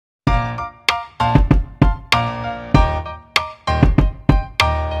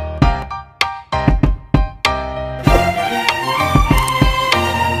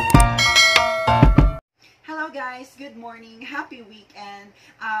good morning, happy weekend.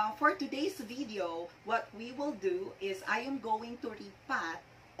 For today's video, what we will do is I am going to repot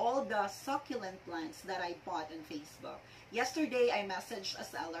all the succulent plants that I bought on Facebook. Yesterday, I messaged a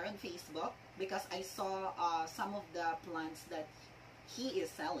seller on Facebook because I saw some of the plants that he is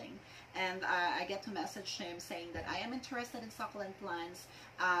selling, and I get to message him saying that I am interested in succulent plants.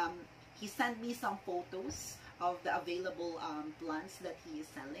 He sent me some photos of the available plants that he is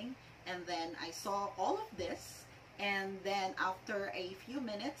selling, and then I saw all of this, and then after a few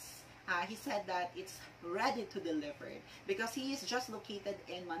minutes he said that it's ready to deliver because he is just located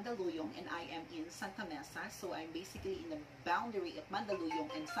in Mandaluyong and I am in Santa Mesa, so I'm basically in the boundary of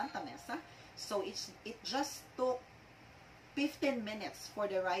Mandaluyong and Santa Mesa. So it just took 15 minutes for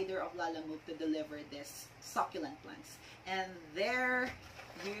the rider of Lalamove to deliver this succulent plants, and there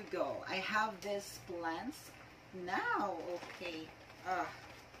you go. I have these plants now. Okay,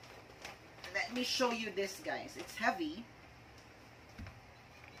 let me show you this, guys. It's heavy.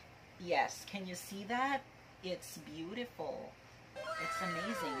 Yes, can you see that? It's beautiful. It's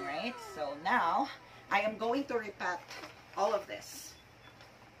amazing, right? So now I am going to repot all of this.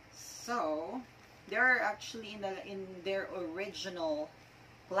 So they're actually in their original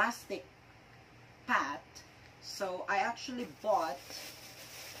plastic pot. So I actually bought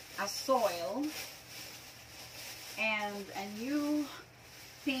a soil and a new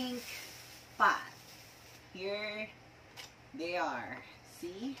pink pot. Here they are.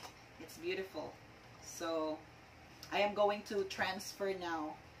 See? It's beautiful. So I am going to transfer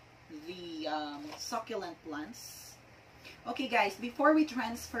now the succulent plants. Okay guys, before we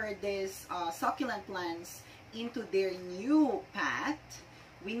transfer this succulent plants into their new pot,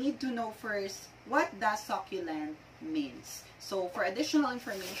 we need to know first what does succulent means. So for additional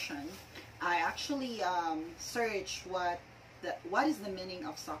information, I actually searched what is the meaning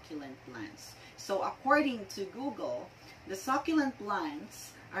of succulent plants. So according to Google, the succulent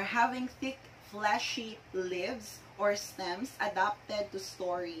plants are having thick fleshy leaves or stems adapted to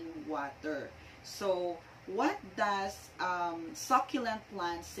storing water. So what does succulent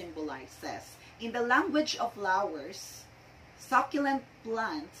plants symbolizes? In the language of flowers, succulent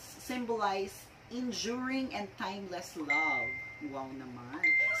plants symbolize enduring and timeless love. Wow naman.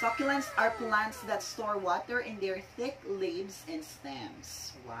 Succulents are plants that store water in their thick leaves and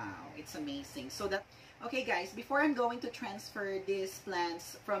stems. Wow, it's amazing. So that, okay guys, before I'm going to transfer these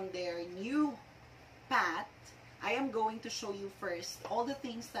plants from their new pot, I am going to show you first all the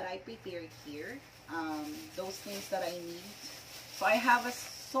things that I prepared here. Those things that I need. So I have a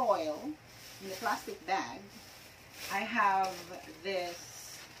soil in a plastic bag. I have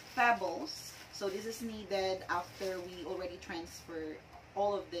this pebbles. So this is needed after we already transfer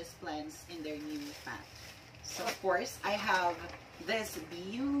all of these plants in their new pot. So of course, I have this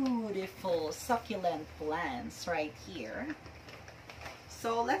beautiful succulent plants right here.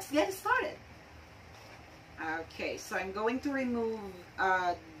 So let's get started. Okay, so I'm going to remove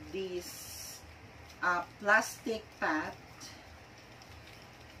this plastic pot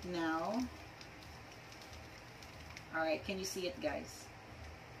now. Alright, can you see it, guys?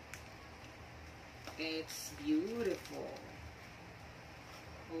 It's beautiful.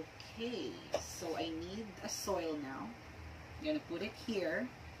 Okay, so I need a soil now. I'm gonna put it here.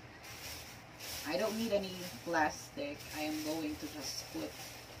 I don't need any plastic. I am going to just put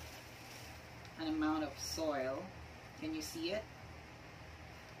an amount of soil. Can you see it?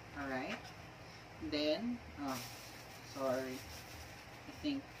 Alright. Then, oh, sorry. I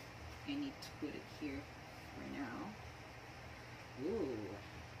think I need to put it here for now. Ooh.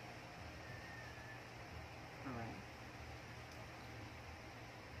 Alright.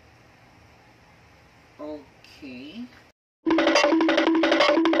 Okay.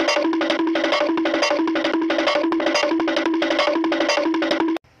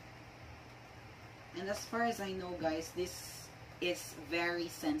 And as far as I know, guys, this is very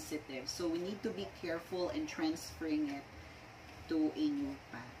sensitive. So we need to be careful in transferring it to a new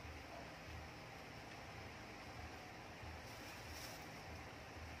pot.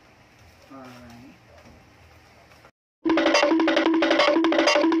 Alright.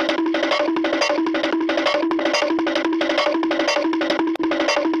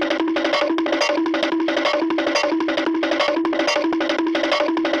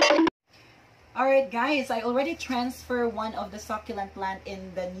 Alright guys, I already transferred one of the succulent plant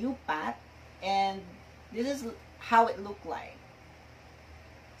in the new pot, and this is how it looked like.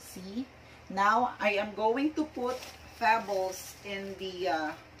 See? Now I am going to put pebbles in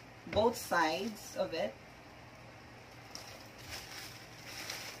the both sides of it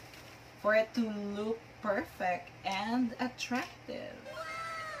for it to look perfect and attractive.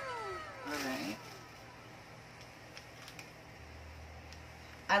 Alright.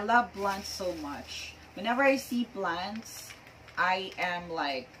 I love plants so much. Whenever I see plants, I am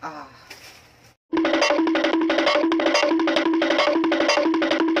like, ah.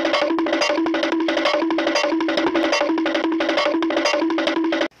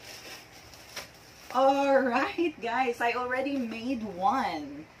 Alright guys, I already made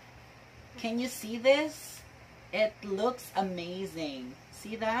one. Can you see this? It looks amazing.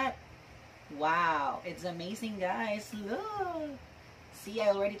 See that? Wow, it's amazing guys. Look. See, I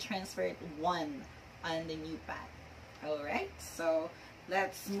already transferred one on the new pad. Alright, so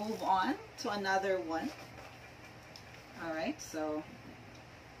let's move on to another one. Alright, so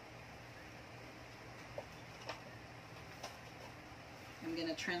I'm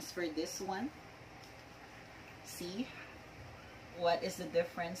gonna transfer this one. See what is the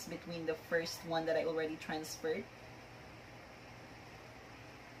difference between the first one that I already transferred.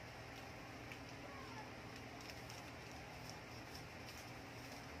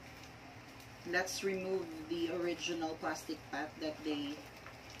 Let's remove the original plastic pad that they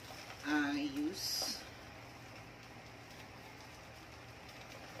use.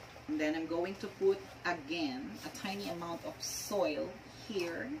 And then I'm going to put again a tiny amount of soil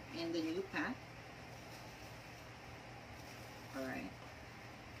here in the new pat. Alright.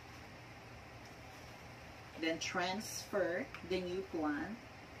 Then transfer the new plant.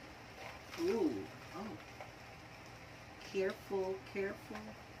 Ooh. Oh. Careful, careful.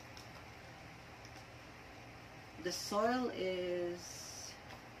 The soil is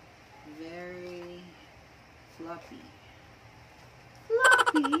very floppy.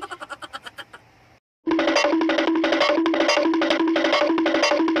 Floppy?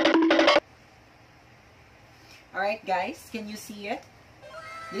 Alright guys, can you see it?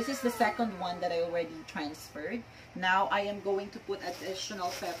 This is the second one that I already transferred. Now I am going to put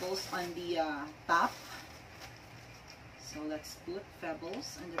additional pebbles on the top. So let's put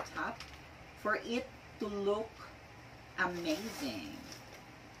pebbles on the top for it to look amazing.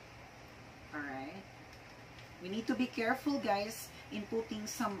 Alright. We need to be careful guys in putting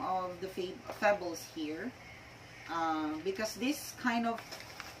some of the pebbles here. Because this kind of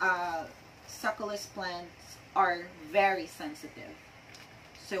succulent plants are very sensitive.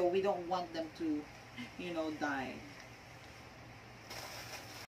 So we don't want them to, you know, die.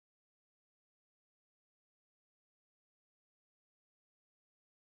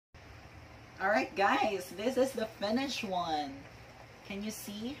 Alright guys, this is the finished one. Can you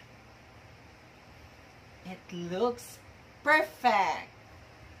see? It looks perfect.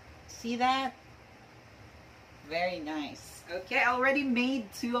 See that? Very nice. Okay, I already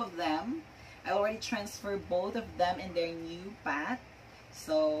made two of them. I already transferred both of them in their new pot.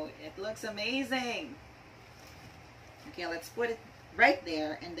 So it looks amazing. Okay, let's put it right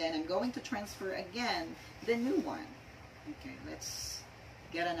there, and then I'm going to transfer again the new one. Okay, let's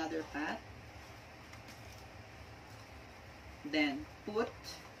get another pot. Then put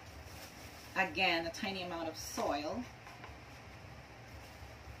again a tiny amount of soil.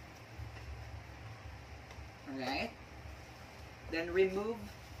 Alright. Then remove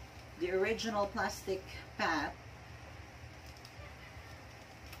the original plastic pat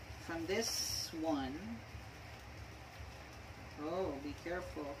from this one. Oh, be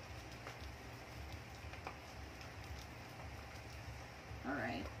careful.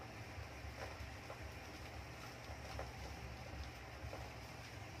 Alright.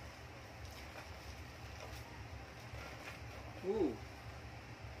 Ooh.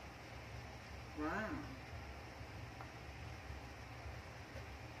 Wow.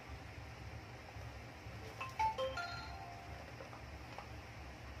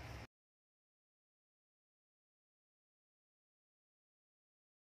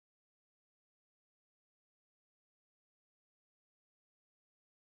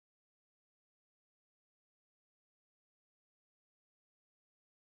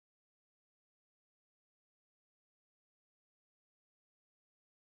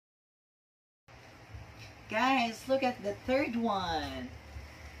 Guys, look at the third one.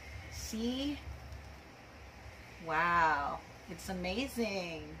 See? Wow, it's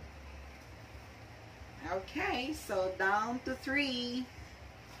amazing. Okay, so down to 3.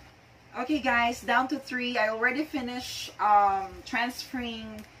 Okay guys, down to 3. I already finished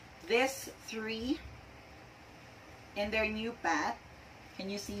transferring this 3 in their new pat. Can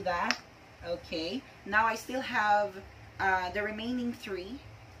you see that? Okay, now I still have the remaining 3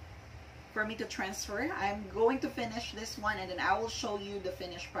 for me to transfer. I'm going to finish this one, and then I will show you the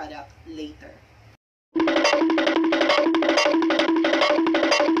finished product later.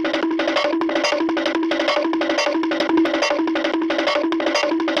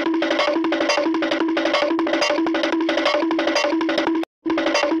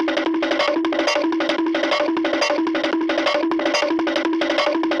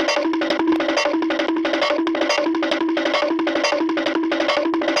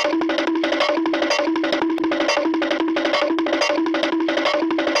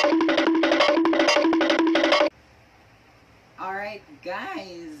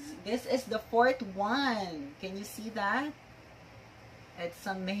 This is the fourth one. Can you see that? It's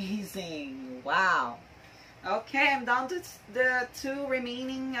amazing. Wow. Okay, I'm down to the two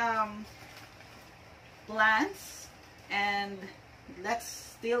remaining plants, and let's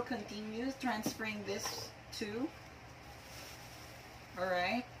still continue transferring this too. All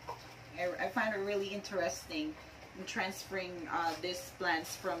right. I find it really interesting in transferring these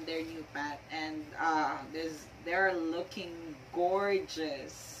plants from their new pot, and they're looking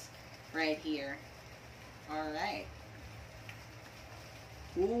gorgeous right here. All right.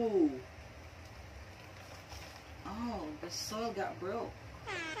 Ooh. Oh, the soil got broke.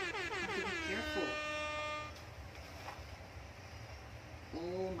 Have to be careful.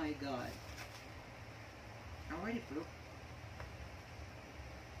 Oh my God. Already broke.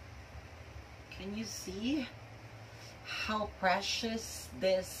 Can you see how precious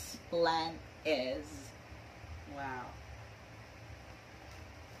this plant is? Wow.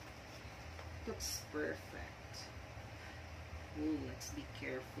 Looks perfect. Ooh, let's be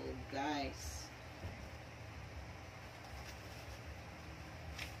careful, guys.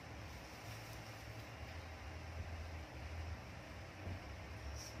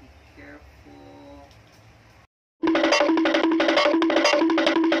 Careful.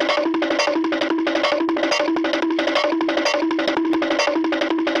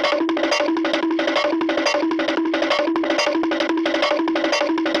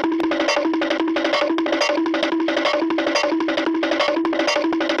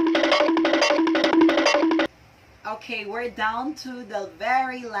 Okay, we're down to the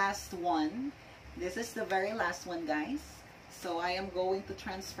very last one. This is the very last one, guys. So I am going to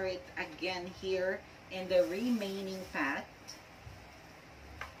transfer it again here in the remaining pot.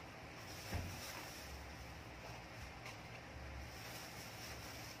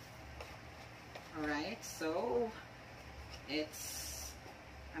 Alright, so it's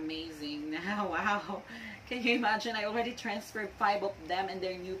amazing now. Wow. Can you imagine? I already transferred 5 of them in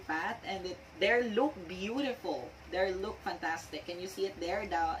their new pot, and they look beautiful. They look fantastic. Can you see it there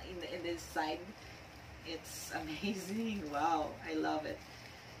down in this side? It's amazing. Wow, I love it.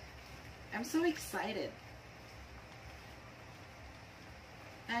 I'm so excited.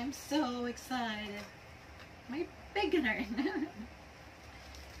 I'm so excited. My beginner.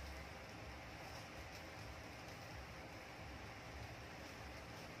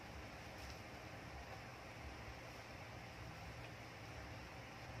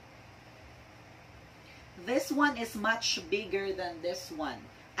 This one is much bigger than this one.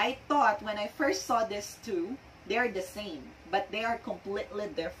 I thought when I first saw this two, they're the same, but they are completely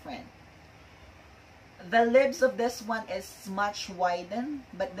different. The lips of this one is much widened,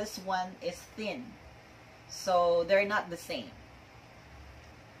 but this one is thin. So they're not the same.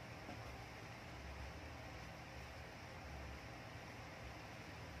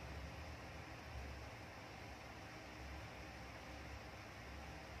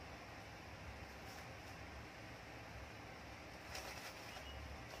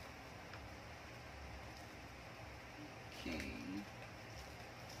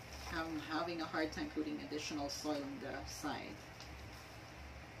 I'm having a hard time putting additional soil on the side.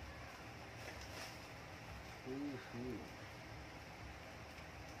 Ooh.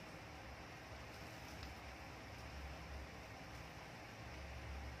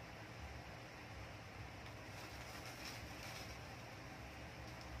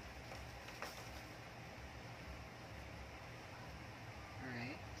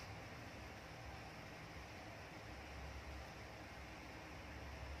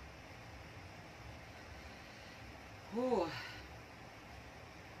 Ooh.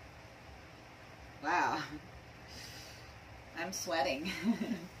 Wow. I'm sweating.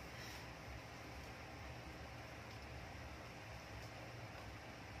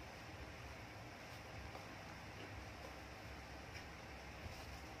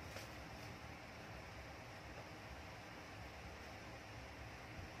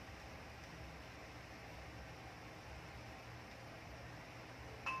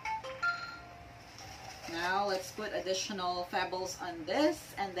 Now let's put additional pebbles on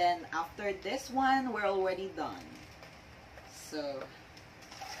this, and then after this one we're already done. So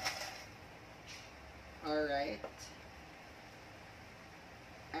alright,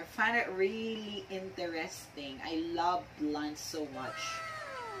 I find it really interesting. I love plants so much.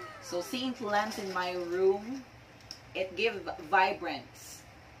 So seeing plants in my room, it gives vibrance.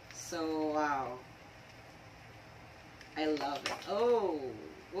 So wow, I love it. Oh,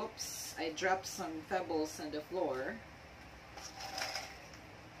 whoops, I dropped some pebbles on the floor.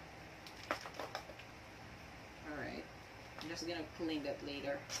 Alright, I'm just gonna clean that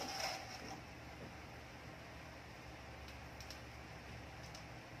later.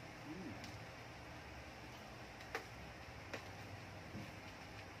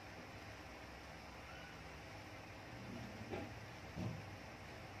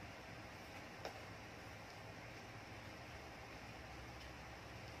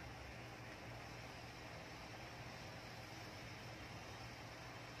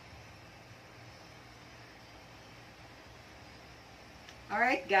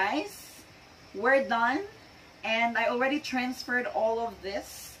 Alright guys, we're done. And I already transferred all of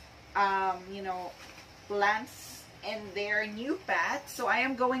this, you know, plants in their new pot. So I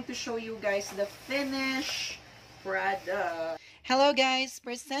am going to show you guys the finished product. Hello guys,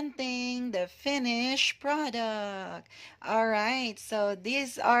 presenting the finished product. Alright, so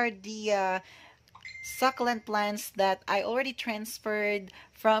these are the succulent plants that I already transferred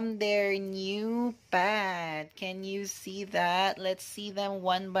from their new pot. Can you see that? Let's see them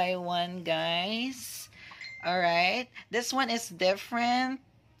one by one, guys. Alright, this one is different.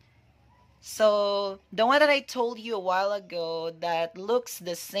 So the one that I told you a while ago that looks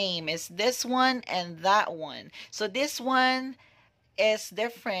the same is this one and that one. So this one is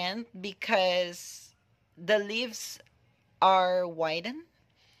different because the leaves are widened,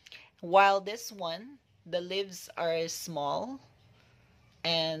 while this one, the leaves are small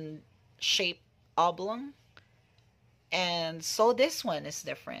and shaped oblong. And so this one is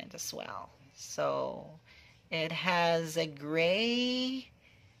different as well. So it has a gray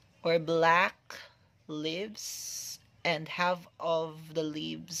or black leaves, and half of the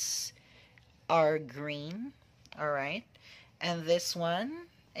leaves are green. All right. And this one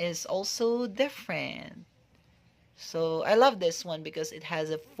is also different. So I love this one because it has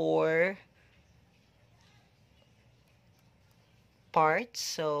a 4 parts,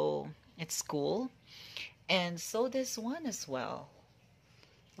 so it's cool. And so this one as well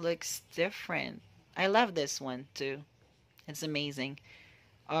looks different. I love this one too. It's amazing.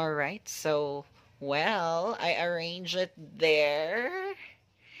 All right, so well, I arrange it there.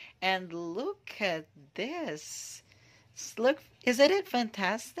 And look at this. Look, isn't it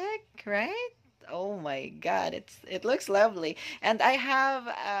fantastic, right? Oh my god, it looks lovely. And I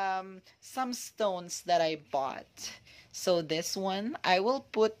have some stones that I bought. So this one, I will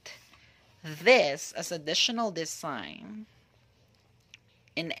put this as additional design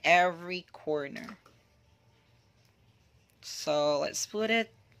in every corner. So let's put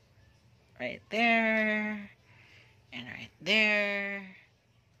it right there, and right there,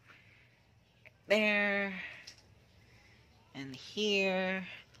 there, and here.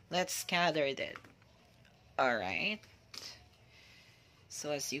 Let's scatter it. Alright.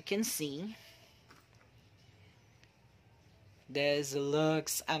 So as you can see, this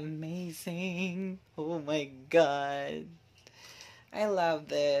looks amazing. Oh my god. I love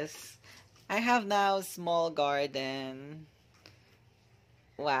this. I have now a small garden.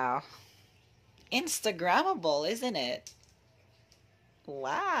 Wow. Instagrammable, isn't it?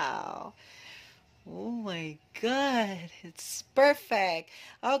 Wow. Oh my god, it's perfect.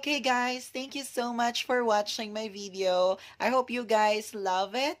 Okay guys, thank you so much for watching my video. I hope you guys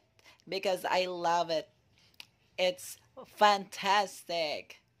love it because I love it. It's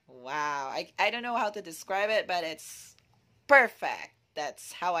fantastic. Wow, I don't know how to describe it, but it's perfect.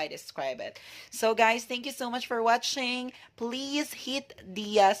 That's how I describe it. So guys, thank you so much for watching. Please hit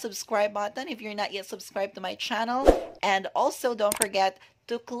the subscribe button if you're not yet subscribed to my channel. And also don't forget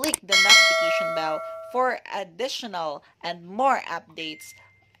to click the notification bell for additional and more updates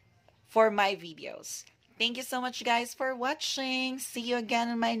for my videos. Thank you so much guys for watching. See you again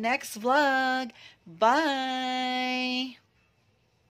in my next vlog. Bye!